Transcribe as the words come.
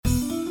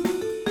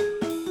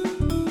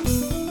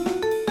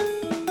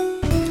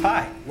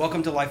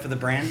welcome to Life of the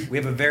Brand. We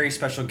have a very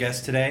special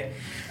guest today,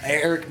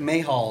 Eric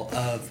Mayhall,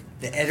 of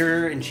the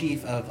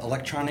editor-in-chief of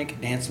Electronic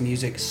Dance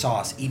Music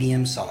Sauce,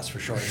 EDM Sauce for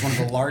short. It's one of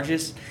the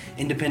largest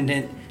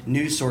independent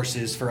news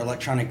sources for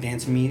electronic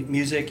dance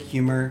music,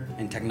 humor,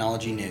 and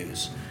technology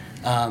news.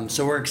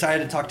 So we're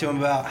excited to talk to him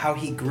about how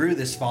he grew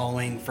this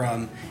following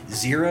from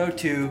 0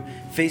 to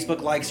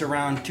Facebook likes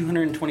around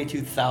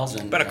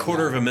 222,000. About a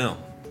quarter of a mil.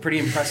 Pretty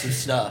impressive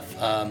stuff.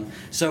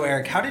 So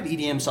Eric, how did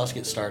EDM Sauce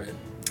get started?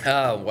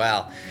 Oh,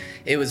 wow.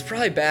 It was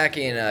probably back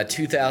in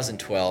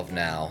 2012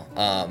 now.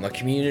 A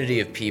community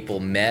of people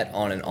met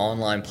on an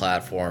online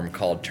platform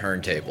called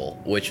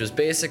Turntable, which was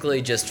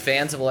basically just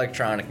fans of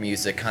electronic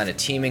music kind of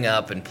teaming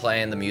up and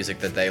playing the music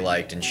that they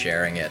liked and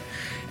sharing it.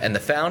 And the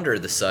founder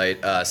of the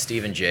site,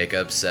 Stephen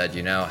Jacobs, said,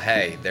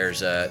 hey,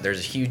 there's a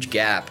huge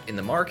gap in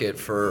the market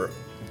for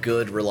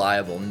good,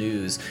 reliable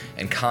news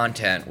and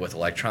content with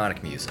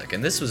electronic music.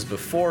 And this was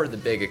before the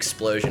big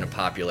explosion of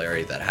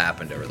popularity that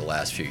happened over the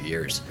last few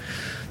years.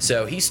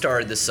 So he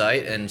started the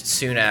site, and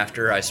soon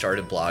after I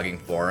started blogging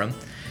for him.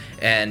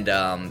 And,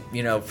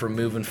 from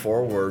moving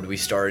forward, we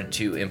started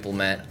to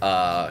implement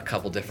a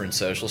couple different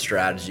social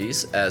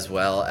strategies, as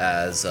well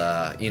as,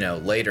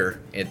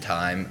 later in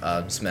time,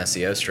 some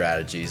SEO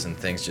strategies, and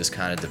things just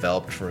kind of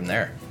developed from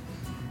there.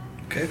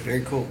 Okay,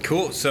 very cool.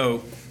 Cool.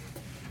 So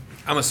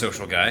I'm a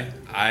social guy.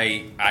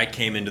 I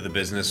came into the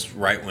business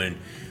right when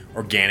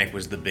organic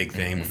was the big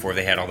thing, before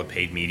they had all the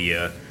paid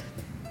media.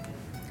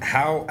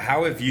 How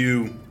have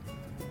you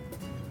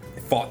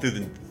fought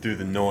through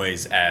the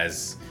noise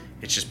as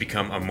it's just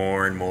become a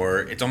more and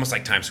more, it's almost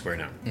like Times Square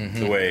now,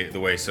 the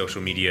way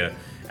social media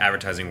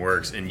advertising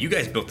works. And you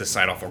guys built this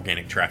site off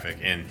organic traffic,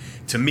 and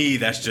to me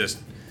that's just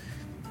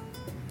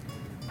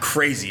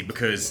crazy,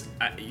 because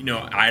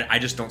I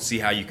just don't see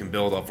how you can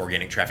build off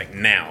organic traffic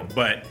now.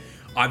 But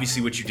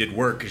obviously what you did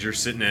work, because you're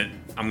sitting at,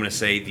 I'm going to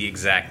say the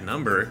exact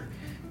number,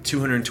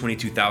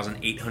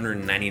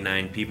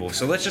 222,899 people.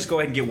 So let's just go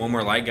ahead and get one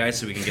more like, guys,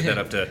 so we can get that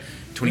up to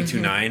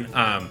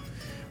 22.9.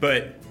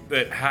 But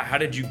how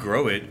did you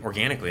grow it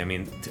organically? I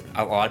mean,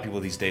 a lot of people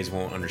these days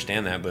won't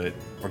understand that, but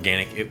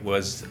organic, it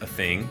was a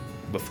thing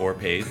before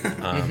paid.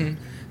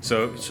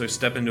 So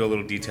step into a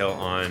little detail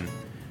on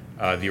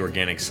the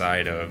organic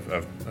side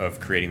of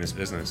creating this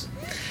business.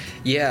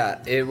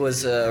 Yeah, it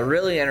was a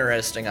really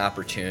interesting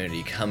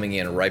opportunity coming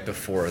in right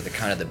before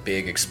the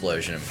big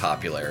explosion in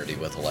popularity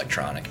with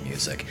electronic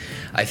music.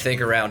 I think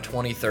around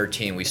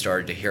 2013 we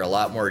started to hear a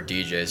lot more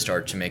DJs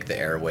start to make the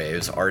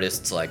airwaves.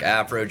 Artists like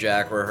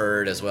Afrojack were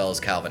heard, as well as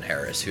Calvin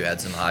Harris, who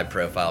had some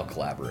high-profile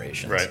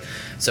collaborations. Right.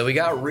 So we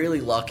got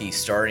really lucky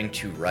starting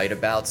to write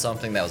about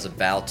something that was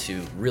about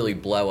to really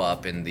blow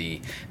up in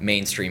the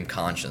mainstream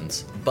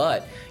conscience.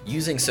 But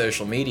using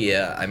social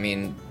media,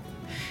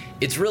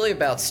 it's really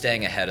about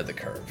staying ahead of the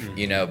curve,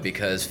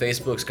 because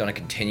Facebook's going to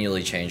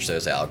continually change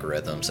those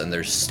algorithms, and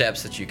there's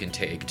steps that you can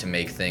take to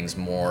make things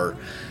more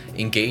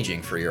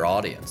engaging for your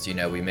audience.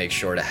 We make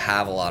sure to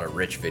have a lot of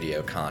rich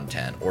video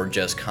content, or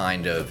just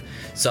kind of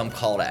some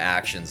call to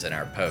actions in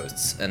our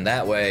posts. And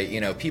that way,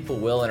 people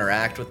will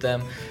interact with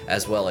them,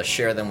 as well as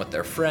share them with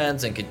their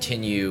friends and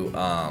continue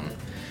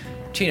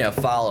to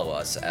follow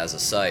us as a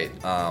site.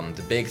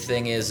 The big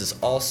thing is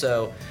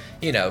also,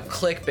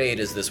 clickbait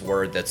is this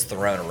word that's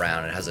thrown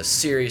around and has a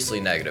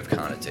seriously negative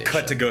connotation.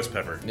 Cut to Ghost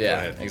Pepper.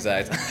 Yeah,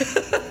 exactly.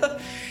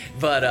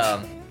 But,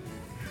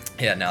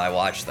 I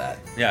watched that.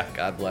 Yeah.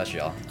 God bless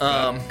y'all.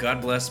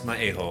 God bless my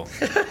a-hole.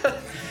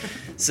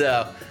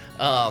 So,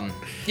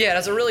 it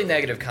has a really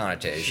negative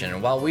connotation.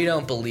 And while we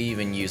don't believe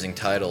in using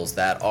titles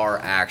that are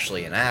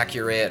actually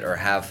inaccurate or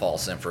have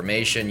false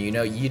information,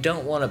 you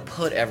don't want to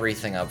put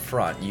everything up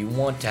front. You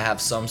want to have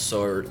some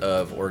sort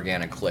of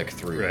organic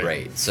click-through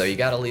rate. So you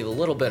got to leave a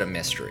little bit of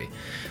mystery.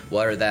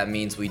 Whether that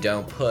means we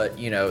don't put,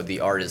 the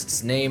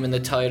artist's name in the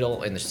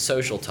title, in the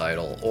social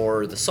title,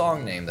 or the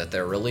song name that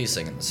they're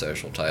releasing in the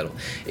social title.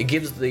 It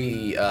gives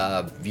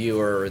the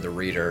viewer or the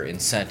reader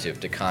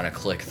incentive to kind of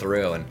click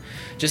through. And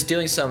just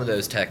doing some of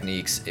those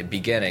techniques,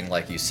 beginning,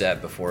 like you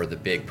said, before the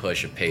big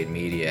push of paid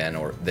media and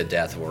or the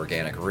death of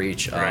organic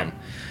reach,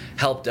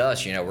 helped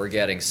us. We're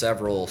getting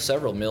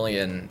several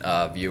million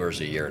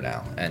viewers a year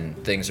now, and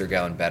things are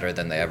going better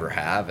than they ever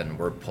have, and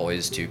we're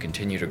poised to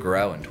continue to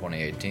grow in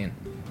 2018.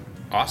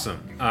 Awesome.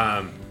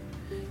 I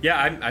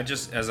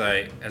just, as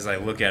I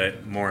look at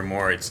it more and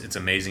more, it's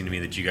amazing to me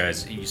that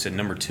you said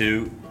number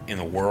 2 in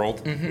the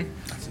world.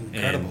 That's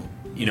incredible.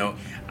 And,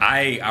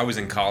 I was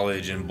in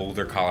college in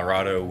Boulder,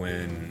 Colorado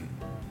when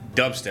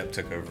dubstep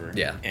took over.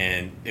 Yeah.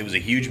 And it was a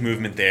huge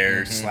movement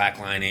there,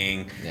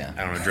 slacklining. Yeah.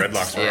 I don't know,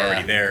 dreadlocks were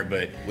already there,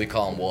 but... We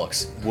call them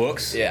Wooks.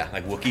 Wooks? Yeah.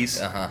 Like Wookiees?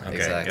 Okay,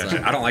 exactly.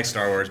 Gotcha. I don't like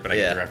Star Wars, but I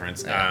get the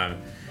reference. Yeah.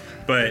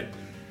 But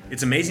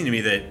it's amazing to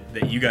me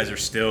that you guys are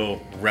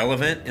still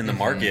relevant in the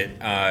market,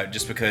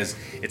 just because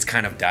it's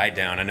kind of died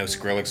down. I know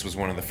Skrillex was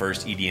one of the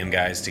first EDM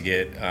guys to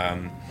get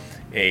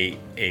a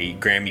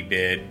Grammy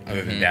bid,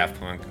 other than Daft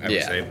Punk, I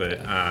would say. But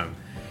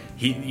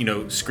he,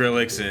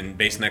 Skrillex and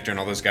Bass Nectar and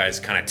all those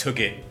guys kind of took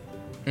it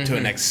to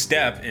a next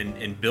step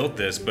and built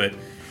this. But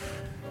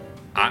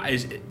How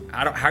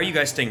are you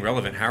guys staying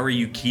relevant? How are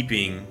you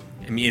keeping?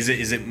 I mean,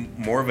 is it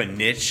more of a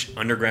niche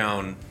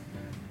underground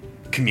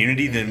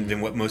community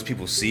than what most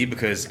people see?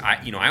 Because I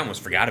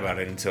almost forgot about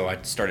it until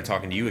I started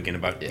talking to you again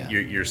about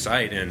your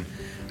site. And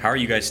how are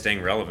you guys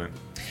staying relevant?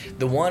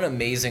 The one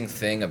amazing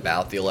thing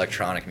about the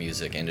electronic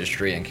music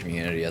industry and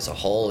community as a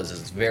whole is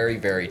it's very,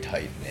 very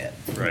tight-knit.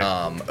 Right.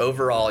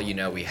 Overall,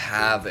 we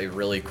have a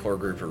really core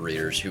group of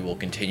readers who will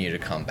continue to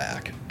come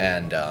back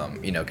and,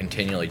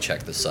 continually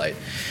check the site.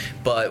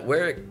 But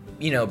where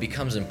it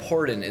becomes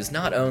important is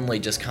not only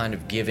just kind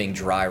of giving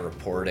dry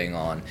reporting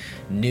on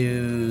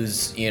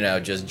news,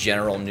 just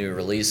general new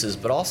releases,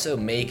 but also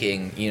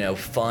making,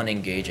 fun,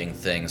 engaging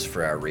things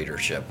for our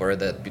readership,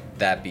 whether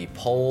that be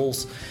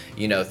polls,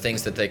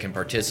 things that they can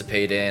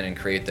participate in and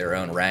create their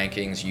own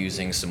rankings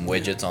using some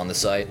widgets on the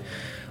site.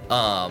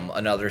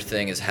 Another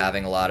thing is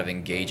having a lot of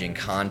engaging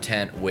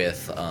content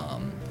with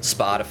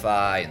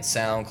Spotify and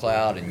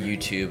SoundCloud and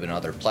YouTube and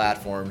other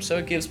platforms, so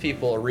it gives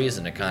people a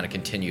reason to kind of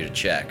continue to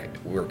check.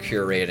 We're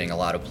curating a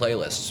lot of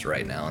playlists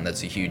right now, and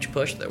that's a huge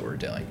push that we're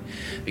doing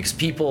because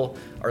people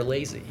are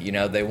lazy.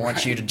 They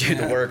want you to do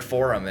the work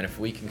for them, and if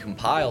we can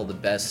compile the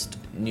best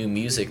new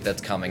music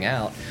that's coming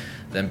out,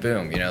 then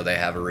boom, they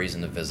have a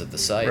reason to visit the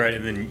site. Right,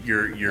 and then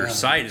your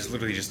site is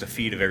literally just a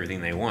feed of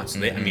everything they want. So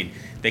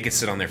they could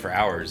sit on there for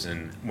hours.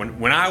 And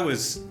when I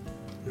was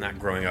not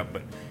growing up,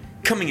 but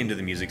coming into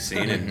the music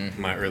scene in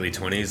my early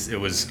 20s, it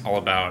was all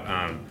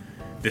about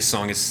this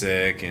song is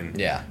sick and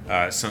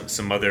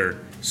some other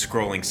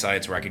scrolling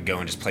sites where I could go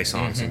and just play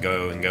songs and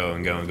go and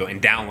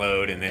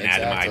download and then add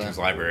to my iTunes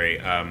library.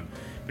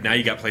 But now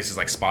you got places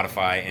like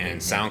Spotify and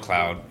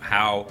SoundCloud.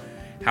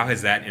 How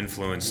has that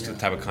influenced the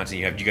type of content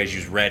you have? Do you guys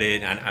use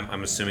Reddit?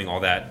 I'm assuming all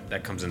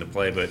that comes into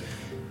play, but...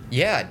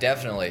 Yeah,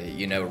 definitely.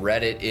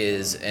 Reddit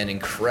is an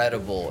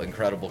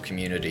incredible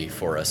community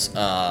for us.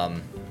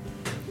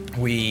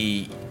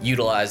 We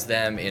utilize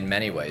them in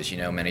many ways.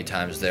 Many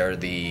times they're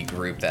the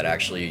group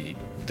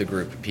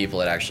of people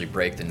that actually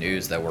break the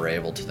news that we're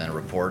able to then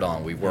report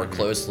on. We work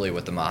closely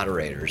with the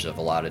moderators of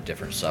a lot of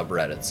different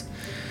subreddits.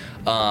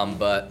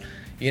 But,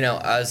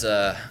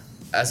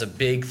 as a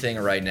big thing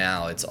right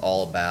now, it's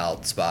all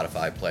about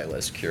Spotify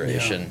playlist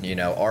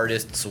curation.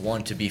 Artists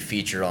want to be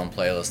featured on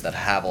playlists that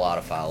have a lot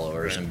of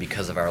followers, and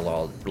because of our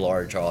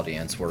large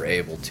audience, we're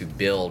able to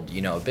build,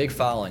 a big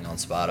following on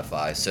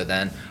Spotify. So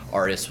then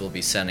artists will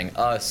be sending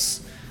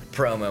us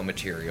promo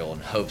material in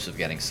hopes of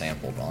getting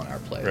sampled on our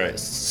playlists. Right.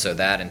 So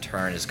that in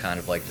turn is kind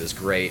of like this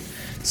great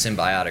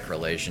symbiotic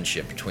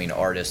relationship between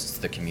artists,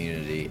 the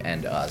community,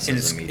 and us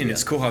as a media. And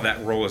it's cool how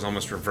that role is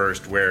almost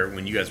reversed, where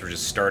when you guys were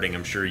just starting,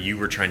 I'm sure you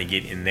were trying to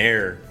get in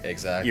their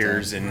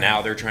ears, and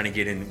now they're trying to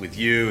get in with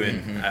you,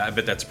 and I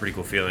bet that's a pretty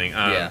cool feeling.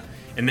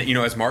 And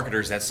as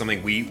marketers, that's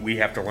something we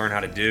have to learn how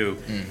to do.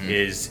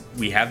 Is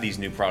we have these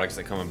new products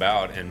that come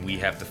about, and we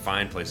have to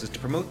find places to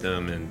promote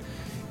them,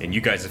 and you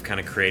guys have kind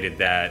of created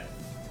that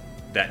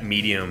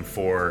medium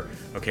for,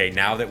 okay,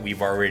 now that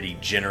we've already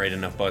generated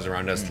enough buzz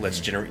around us,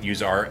 let's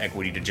use our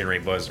equity to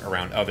generate buzz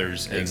around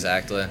others. And,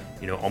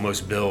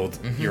 almost build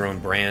your own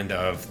brand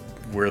of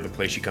we're the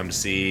place you come to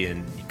see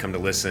and you come to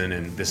listen,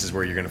 and this is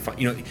where you're going to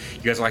find, you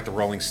guys are like the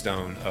Rolling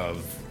Stone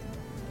of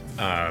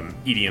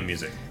EDM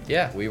music.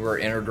 Yeah, we were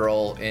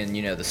integral in,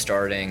 the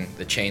starting.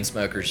 The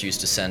Chainsmokers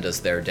used to send us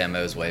their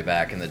demos way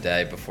back in the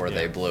day before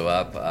they blew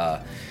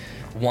up.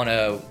 One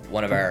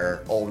of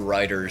our old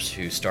writers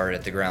who started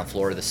at the ground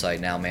floor of the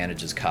site now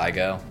manages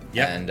Kygo.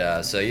 Yeah.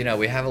 And so,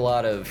 we have a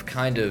lot of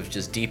kind of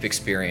just deep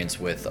experience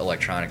with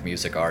electronic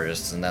music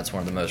artists, and that's one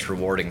of the most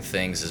rewarding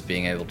things is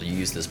being able to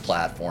use this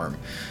platform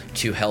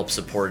to help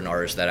support an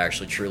artist that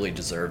actually truly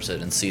deserves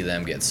it and see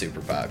them get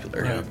super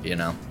popular,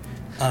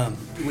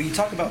 When you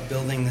talk about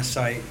building the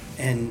site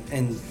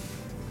and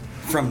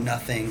from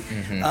nothing,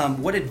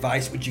 what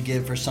advice would you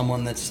give for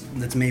someone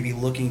that's maybe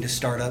looking to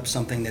start up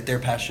something that they're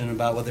passionate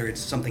about, whether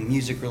it's something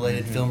music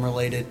related, film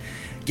related?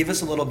 Give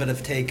us a little bit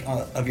of take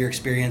of your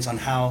experience on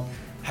how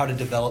to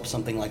develop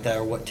something like that,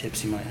 or what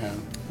tips you might have.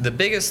 The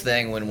biggest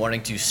thing when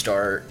wanting to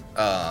start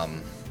a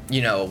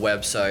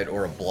website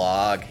or a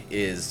blog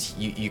is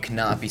you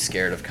cannot be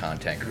scared of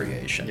content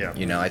creation.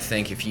 I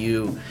think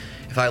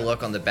if I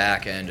look on the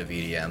back end of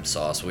EDM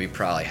Sauce, we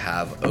probably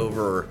have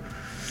over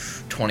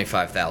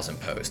 25,000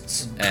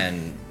 posts,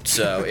 and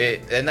so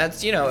and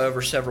that's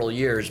over several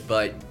years,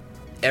 but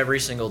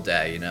every single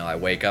day I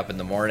wake up in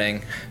the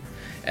morning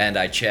and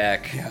I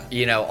check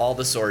all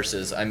the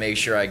sources. I make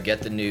sure I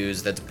get the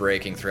news that's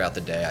breaking throughout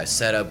the day. I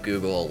set up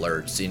Google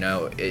alerts.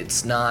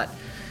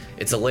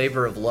 It's a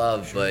labor of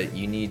love, but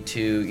you need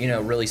to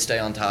really stay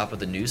on top of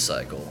the news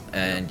cycle,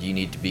 and you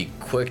need to be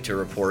quick to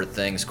report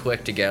things,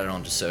 quick to get it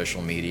onto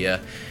social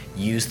media,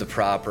 use the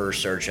proper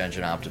search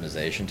engine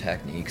optimization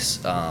techniques,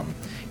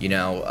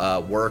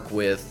 work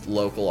with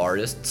local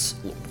artists,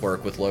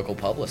 work with local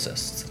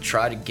publicists,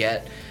 try to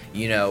get,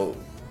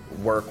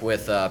 work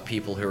with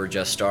people who are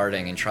just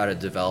starting and try to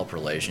develop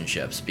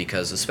relationships,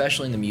 because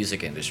especially in the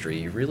music industry,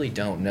 you really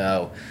don't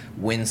know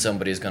when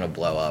somebody's going to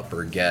blow up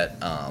or get,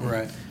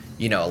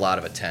 a lot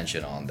of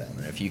attention on them.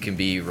 And if you can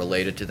be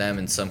related to them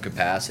in some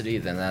capacity,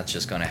 then that's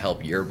just going to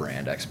help your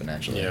brand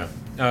exponentially.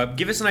 Yeah.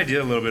 Give us an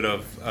idea a little bit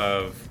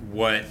of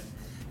what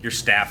your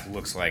staff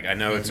looks like. I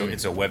know it's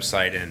a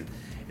website and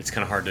it's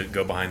kind of hard to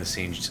go behind the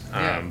scenes,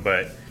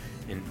 but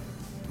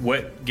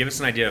give us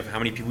an idea of how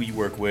many people you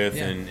work with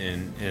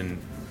and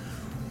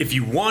if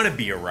you want to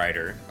be a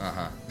writer,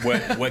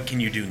 what can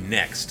you do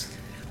next?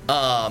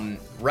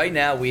 Right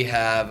now we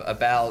have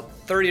about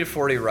 30 to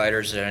 40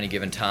 writers at any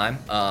given time,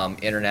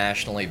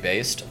 internationally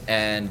based,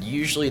 and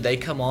usually they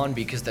come on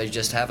because they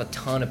just have a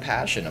ton of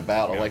passion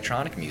about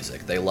electronic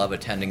music. They love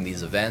attending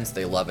these events,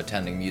 they love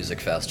attending music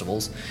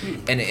festivals,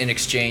 and in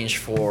exchange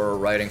for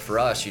writing for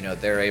us,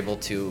 they're able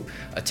to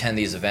attend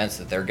these events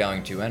that they're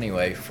going to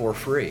anyway for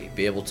free,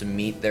 be able to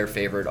meet their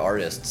favorite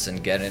artists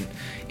and get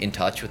in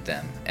touch with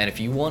them. And if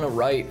you want to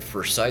write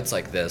for sites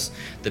like this,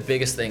 the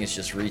biggest thing is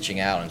just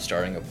reaching out and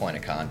starting a point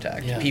of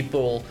contact. Yeah.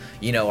 People,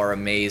 are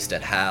amazed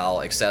at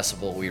how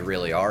accessible we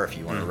really are if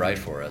you want to write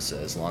for us,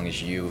 as long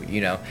as you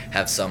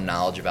have some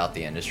knowledge about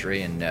the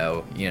industry and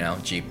know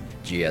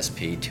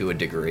GSP to a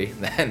degree,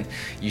 then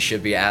you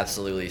should be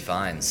absolutely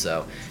fine.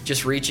 So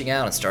just reaching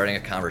out and starting a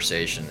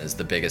conversation is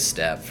the biggest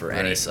step for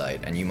any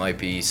site, and you might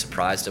be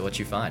surprised at what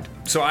you find.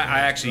 So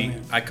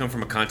I come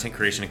from a content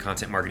creation and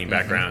content marketing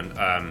background.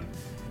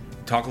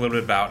 Talk a little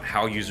bit about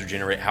how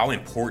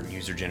important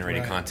user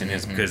generated content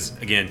is, because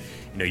again,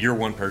 you're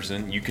one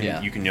person. You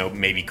can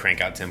maybe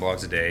crank out 10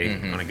 blogs a day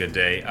on a good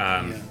day.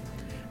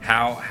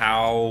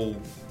 How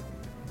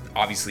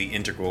obviously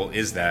integral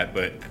is that?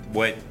 But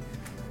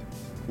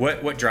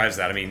what drives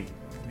that? I mean,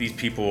 these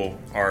people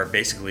are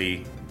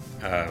basically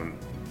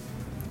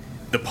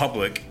the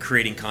public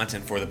creating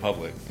content for the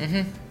public.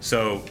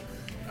 So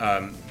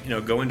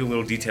go into a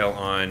little detail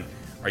on: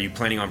 are you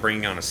planning on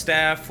bringing on a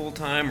staff full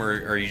time, or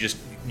are you just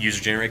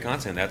user generate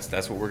content?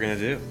 That's what we're gonna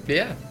do.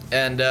 Yeah,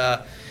 and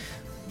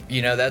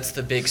that's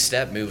the big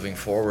step moving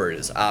forward.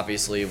 Is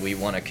obviously we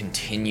want to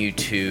continue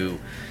to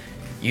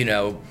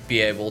be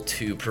able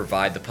to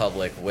provide the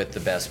public with the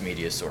best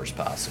media source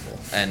possible,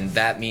 and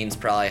that means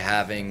probably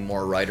having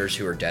more writers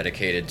who are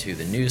dedicated to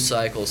the news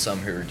cycle, some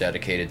who are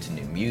dedicated to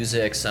new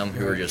music, some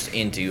who are just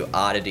into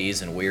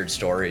oddities and weird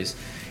stories.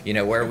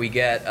 Where we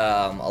get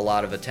a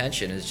lot of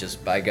attention is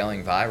just by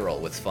going viral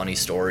with funny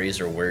stories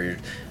or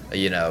weird,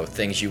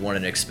 things you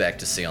wouldn't expect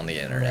to see on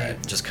the internet.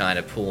 Right. Just kind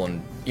of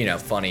pulling,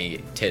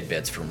 funny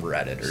tidbits from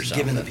Reddit or something.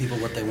 Giving the people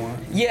what they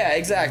want. Yeah,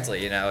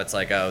 exactly. It's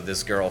like, oh,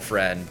 this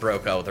girlfriend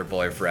broke up with her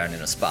boyfriend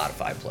in a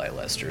Spotify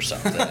playlist or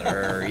something.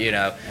 Or,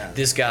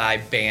 this guy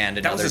banned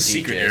another DJ. That was a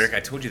secret, Eric. I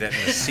told you that in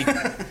a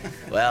secret.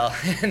 Well,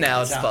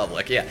 now it's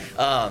public, yeah.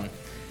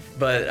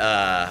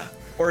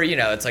 Or,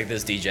 it's like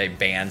this DJ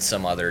banned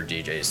some other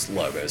DJ's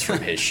logos from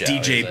his show.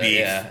 DJ beef.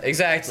 Yeah,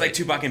 exactly. It's like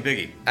Tupac and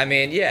Biggie. I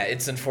mean, yeah,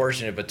 it's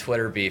unfortunate, but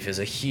Twitter beef is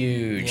a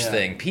huge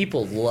thing.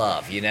 People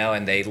love,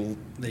 and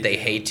they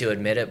hate to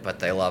admit it, but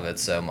they love it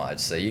so much.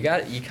 So you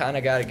kind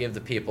of got to give the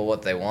people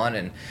what they want,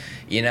 and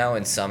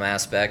in some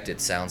aspect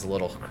it sounds a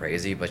little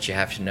crazy, but you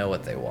have to know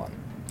what they want,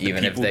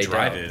 even if they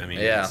drive don't. it. I mean,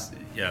 yeah.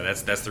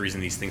 That's the reason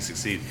these things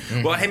succeed.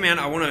 Well, hey man,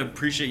 I want to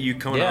appreciate you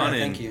coming on,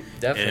 and thank you.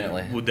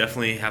 Definitely. And we'll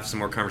definitely have some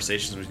more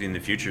conversations with you in the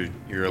future.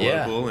 You're a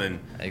local, and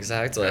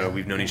exactly.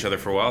 We've known each other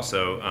for a while,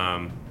 so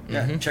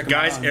Check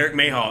guys, them out. Eric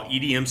Mayhall,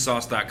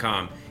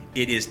 edmsauce.com.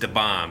 It is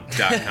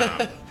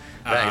thebomb.com.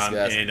 Thanks,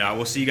 guys. And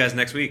we'll see you guys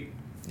next week.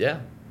 Yeah.